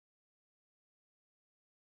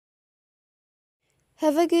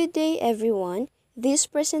Have a good day, everyone. This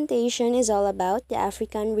presentation is all about the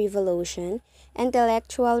African Revolution,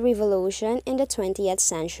 intellectual revolution in the 20th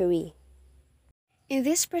century. In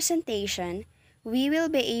this presentation, we will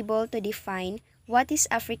be able to define what is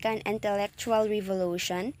African intellectual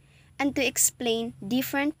revolution and to explain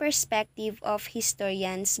different perspectives of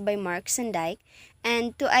historians by Marx and Dyke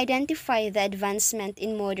and to identify the advancement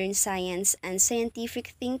in modern science and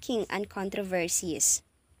scientific thinking and controversies.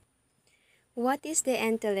 What is the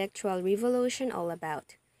intellectual revolution all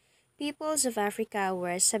about? Peoples of Africa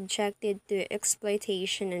were subjected to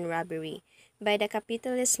exploitation and robbery by the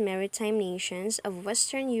capitalist maritime nations of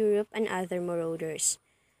Western Europe and other marauders.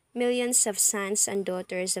 Millions of sons and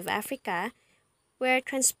daughters of Africa were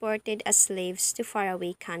transported as slaves to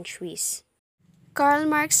faraway countries. Karl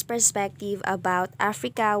Marx's perspective about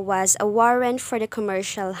Africa was a warrant for the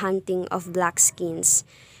commercial hunting of blackskins.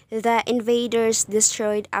 The invaders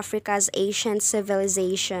destroyed Africa's ancient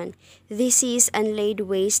civilization, disease and laid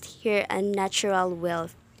waste here and natural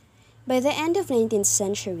wealth. By the end of the 19th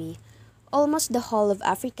century, almost the whole of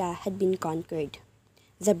Africa had been conquered.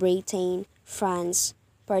 The Britain, France,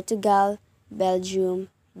 Portugal, Belgium,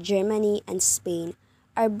 Germany, and Spain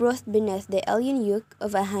are brought beneath the alien yoke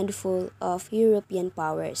of a handful of European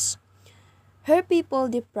powers. Her people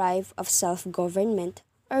deprived of self-government,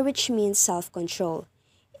 or which means self-control,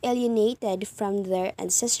 alienated from their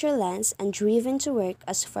ancestral lands and driven to work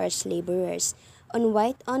as forced laborers on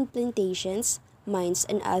white-owned plantations, mines,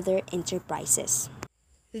 and other enterprises.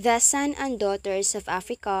 The sons and daughters of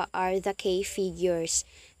Africa are the key figures.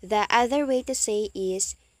 The other way to say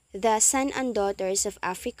is, the sons and daughters of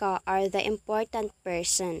Africa are the important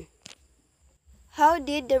person. How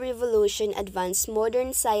did the revolution advance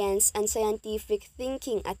modern science and scientific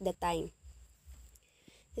thinking at the time?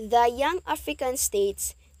 The young African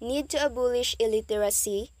states need to abolish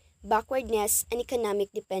illiteracy, backwardness, and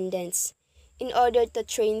economic dependence. In order to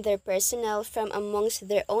train their personnel from amongst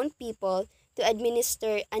their own people to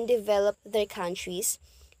administer and develop their countries,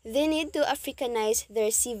 they need to Africanize their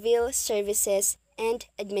civil services and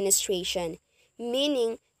administration,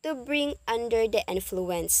 meaning to bring under the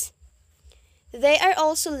influence. They are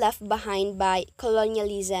also left behind by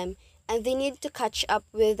colonialism and they need to catch up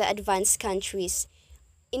with the advanced countries.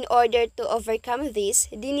 In order to overcome this,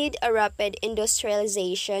 they need a rapid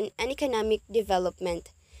industrialization and economic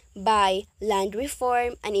development by land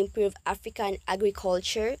reform and improve African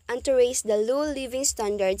agriculture and to raise the low living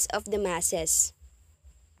standards of the masses.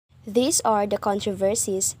 These are the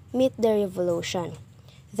controversies meet the revolution.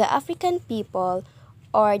 The African people,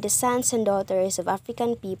 or the sons and daughters of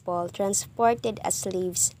African people, transported as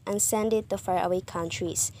slaves and sent it to faraway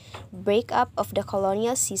countries. Breakup of the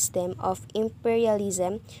colonial system of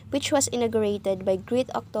imperialism, which was inaugurated by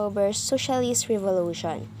Great October Socialist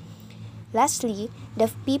Revolution. Lastly,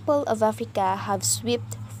 the people of Africa have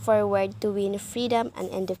swept forward to win freedom and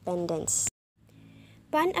independence.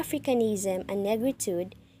 Pan-Africanism and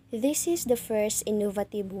negritude. This is the first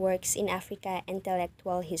innovative works in Africa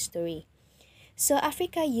intellectual history. So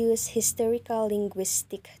Africa used historical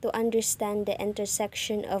linguistics to understand the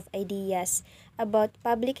intersection of ideas about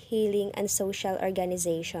public healing and social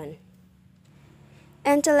organization.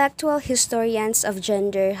 Intellectual historians of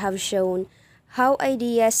gender have shown how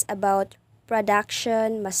ideas about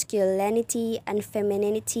production, masculinity, and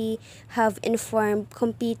femininity have informed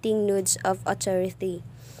competing nodes of authority.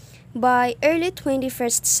 By early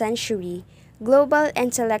 21st century, global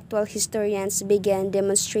intellectual historians began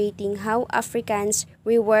demonstrating how Africans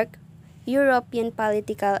rework European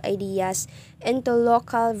political ideas into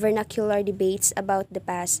local vernacular debates about the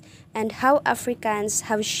past and how Africans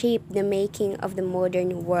have shaped the making of the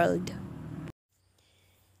modern world.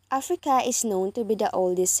 Africa is known to be the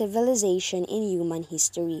oldest civilization in human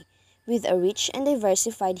history, with a rich and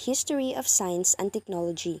diversified history of science and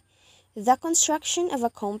technology. The construction of a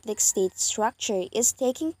complex state structure is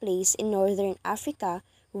taking place in northern Africa,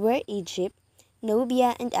 where Egypt,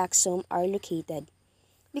 Nubia, and Axum are located.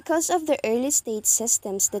 Because of the early state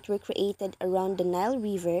systems that were created around the Nile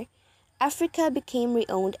River, Africa became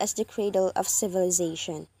renowned as the cradle of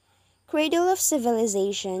civilization. Cradle of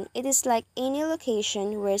civilization, it is like any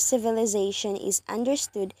location where civilization is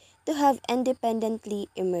understood to have independently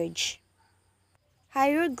emerged.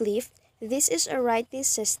 Hieroglyph. This is a writing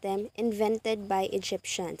system invented by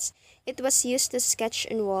Egyptians. It was used to sketch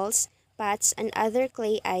on walls, pots, and other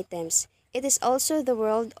clay items. It is also the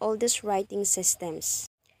world's oldest writing systems.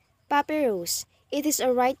 Papyrus. It is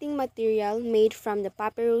a writing material made from the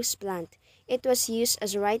papyrus plant. It was used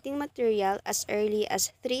as writing material as early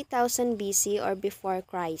as 3000 BC or before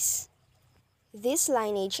Christ. This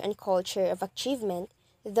lineage and culture of achievement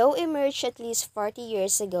though emerged at least 40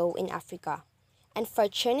 years ago in Africa.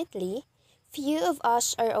 Unfortunately, few of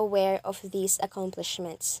us are aware of these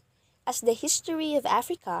accomplishments, as the history of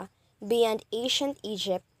Africa beyond ancient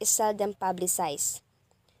Egypt is seldom publicized.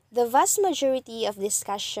 The vast majority of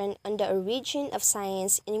discussion on the origin of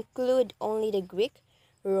science include only the Greek,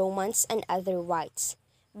 Romans, and other whites,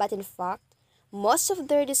 but in fact, most of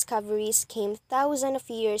their discoveries came thousands of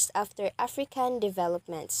years after African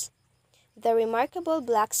developments. The remarkable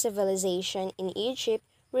black civilization in Egypt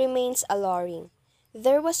remains alluring.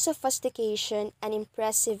 There was sophistication and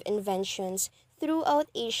impressive inventions throughout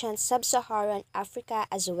ancient sub-Saharan Africa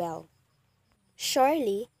as well.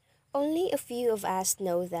 Surely, only a few of us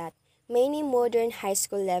know that many modern high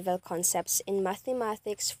school level concepts in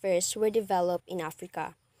mathematics first were developed in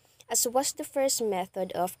Africa, as was the first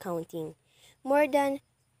method of counting. More than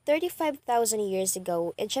 35,000 years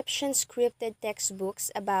ago, Egyptians scripted textbooks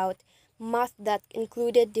about math that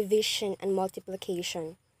included division and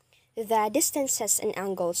multiplication. The distances and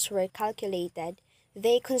angles were calculated.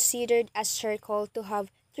 They considered a circle to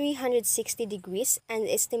have 360 degrees and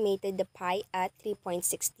estimated the pi at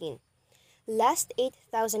 3.16. Last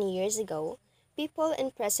 8,000 years ago, people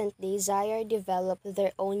in present-day Zaire developed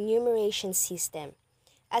their own numeration system,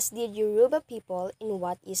 as did Yoruba people in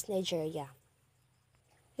what is Nigeria.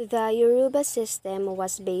 The Yoruba system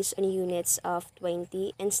was based on units of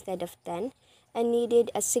 20 instead of 10 and needed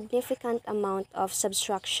a significant amount of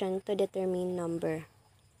subtraction to determine number.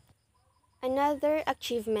 Another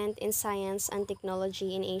achievement in science and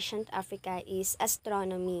technology in ancient Africa is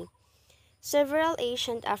astronomy. Several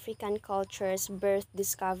ancient African cultures birthed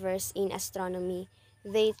discoveries in astronomy.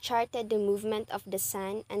 They charted the movement of the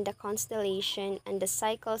sun and the constellation and the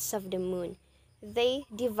cycles of the moon. They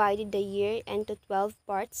divided the year into 12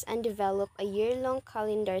 parts and developed a year-long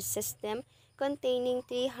calendar system containing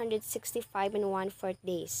 365 and 1/4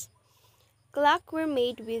 days. Clocks were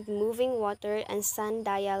made with moving water and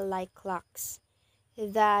sundial-like clocks.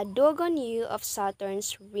 The Dogon U of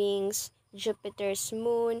Saturn's rings, Jupiter's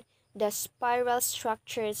moon, the spiral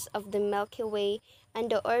structures of the Milky Way, and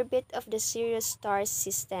the orbit of the Sirius star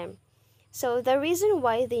system. So the reason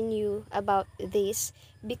why they knew about this,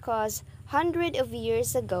 because hundreds of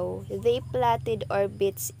years ago, they plotted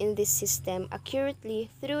orbits in this system accurately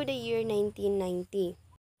through the year 1990.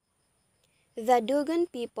 The Dogon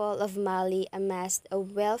people of Mali amassed a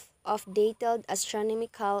wealth of detailed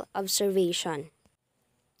astronomical observation.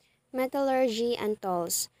 Metallurgy and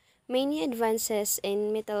Tools. Many advances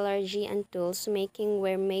in metallurgy and tools making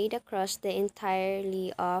were made across the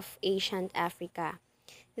entirety of ancient Africa.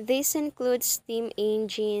 These include steam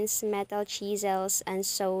engines, metal chisels and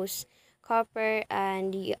saws, copper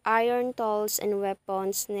and iron tools and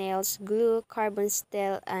weapons, nails, glue, carbon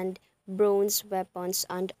steel, and bronze weapons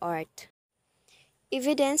and art.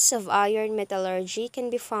 Evidence of iron metallurgy can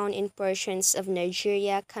be found in portions of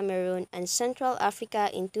Nigeria, Cameroon, and Central Africa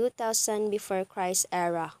in 2000 before Christ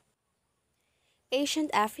era. Ancient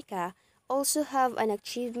Africa also have an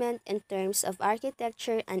achievement in terms of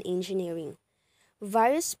architecture and engineering.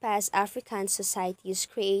 Various past African societies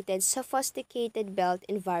created sophisticated built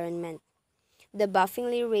environment. The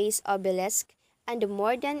buffingly raised obelisk and the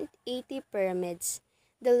more than 80 pyramids.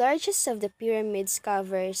 The largest of the pyramids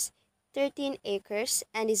covers 13 acres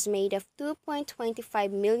and is made of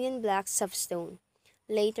 2.25 million blocks of stone.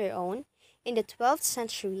 Later on, in the 12th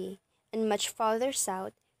century, and much farther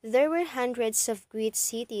south, there were hundreds of great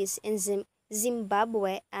cities in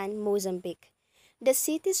Zimbabwe and Mozambique. The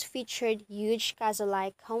cities featured huge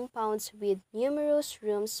castle-like compounds with numerous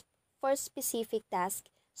rooms for specific tasks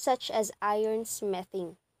such as iron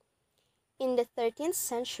smithing. In the 13th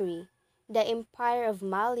century, the Empire of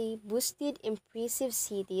Mali boasted impressive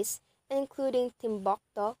cities including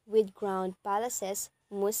Timbuktu with ground palaces,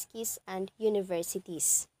 mosques, and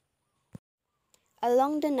universities.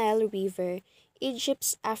 Along the Nile River,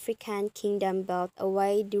 Egypt's African kingdom built a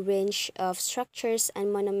wide range of structures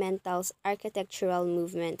and monumental architectural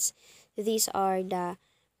movements. These are the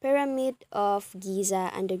Pyramid of Giza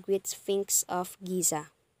and the Great Sphinx of Giza.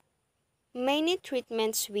 Many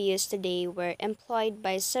treatments we use today were employed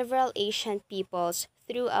by several ancient peoples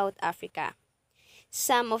throughout Africa.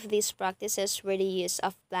 Some of these practices were the use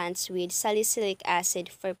of plants with salicylic acid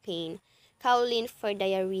for pain, kaolin for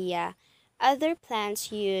diarrhea. Other plants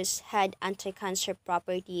used had anti-cancer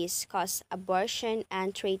properties, caused abortion,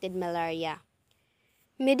 and treated malaria.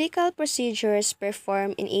 Medical procedures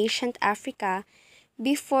performed in ancient Africa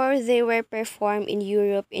before they were performed in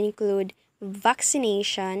Europe include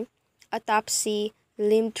vaccination, autopsy,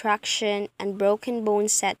 limb traction and broken bone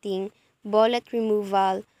setting, bullet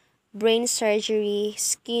removal, brain surgery,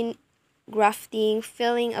 skin grafting,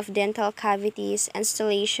 filling of dental cavities,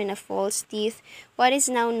 installation of false teeth, what is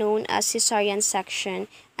now known as cesarean section,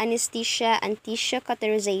 anesthesia, and tissue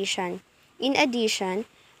cauterization. In addition,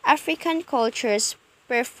 African cultures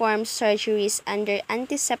performed surgeries under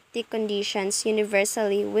antiseptic conditions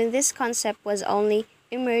universally when this concept was only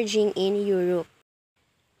emerging in Europe.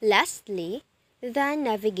 Lastly, the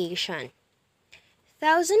navigation.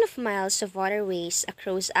 Thousands of miles of waterways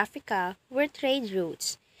across Africa were trade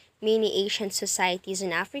routes. Many ancient societies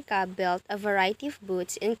in Africa built a variety of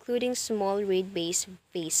boats, including small reed-based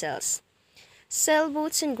vessels,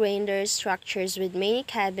 sailboats and grinders, structures with many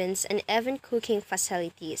cabins, and even cooking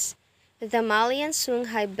facilities. The Mali and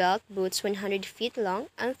Songhai built boats 100 feet long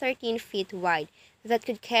and 13 feet wide that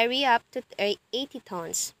could carry up to 80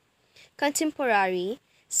 tons. Contemporary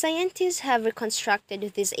scientists have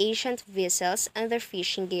reconstructed these ancient vessels and their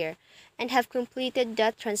fishing gear, and have completed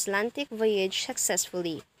the transatlantic voyage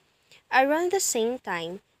successfully. Around the same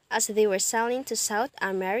time as they were sailing to South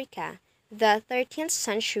America, the 13th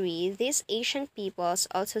century, these ancient peoples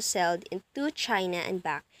also sailed into China and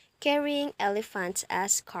back, carrying elephants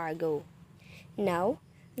as cargo. Now,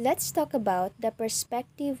 let's talk about the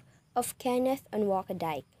perspective of Kenneth Onwuka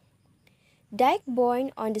Dyke. Dyke,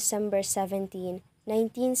 born on December 17,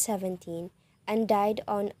 1917, and died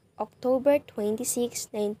on October 26,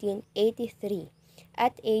 1983,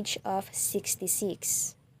 at age of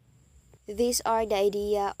 66. These are the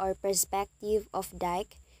idea or perspective of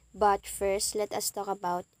Dyke, but first let us talk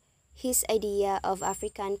about his idea of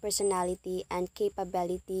African personality and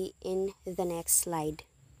capability in the next slide.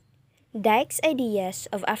 Dyke's ideas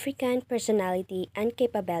of African personality and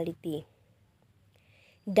capability.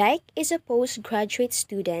 Dyke is a postgraduate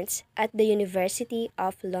student at the University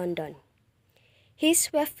of London. He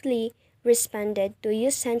swiftly responded to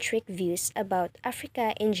Eurocentric views about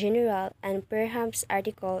Africa in general and perhaps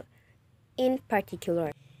article in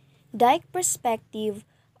particular. Dyke's perspective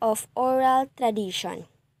of oral tradition.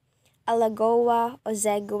 Alagoa,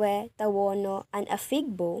 Ozegwe, Tawono, and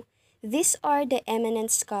Afigbo, these are the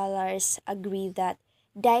eminent scholars agree that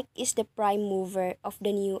Dyke is the prime mover of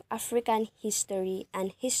the new African history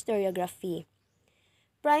and historiography.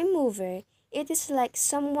 Prime mover, it is like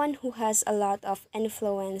someone who has a lot of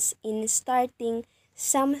influence in starting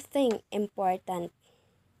something important.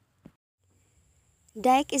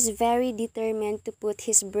 Dyke is very determined to put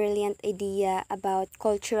his brilliant idea about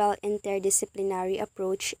cultural interdisciplinary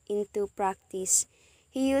approach into practice.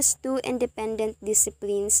 He used two independent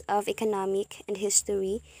disciplines of economic and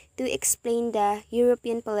history to explain the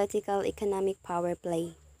European political economic power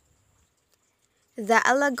play. The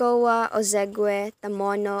Alagoa, Ozegwe,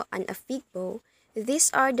 Tamono, and Afigbo,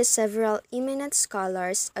 these are the several eminent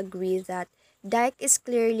scholars agree that Dyke is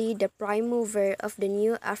clearly the prime mover of the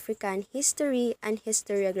new African history and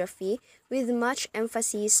historiography, with much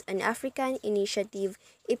emphasis on African initiative,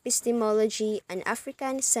 epistemology, and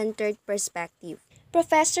African-centered perspective.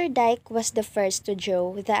 Professor Dyke was the first to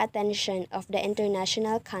draw the attention of the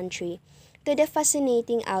international country to the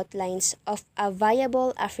fascinating outlines of a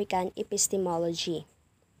viable African epistemology.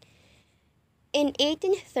 In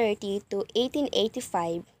 1830 to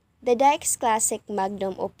 1885, the Dyke's classic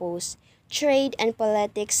magnum opus, Trade and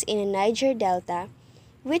Politics in the Niger Delta,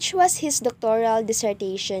 which was his doctoral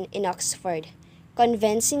dissertation in Oxford,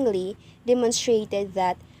 convincingly demonstrated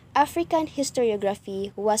that African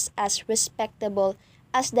historiography was as respectable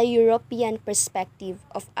as the European perspective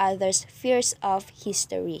of other spheres of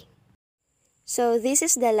history. So this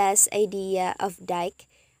is the last idea of Dyke,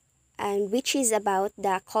 and which is about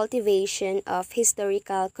the cultivation of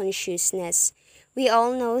historical consciousness. We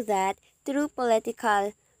all know that true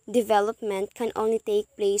political development can only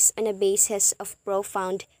take place on a basis of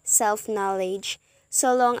profound self-knowledge,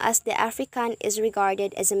 so long as the African is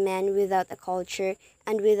regarded as a man without a culture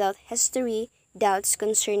and without history. Doubts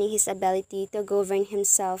concerning his ability to govern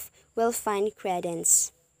himself will find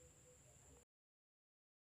credence.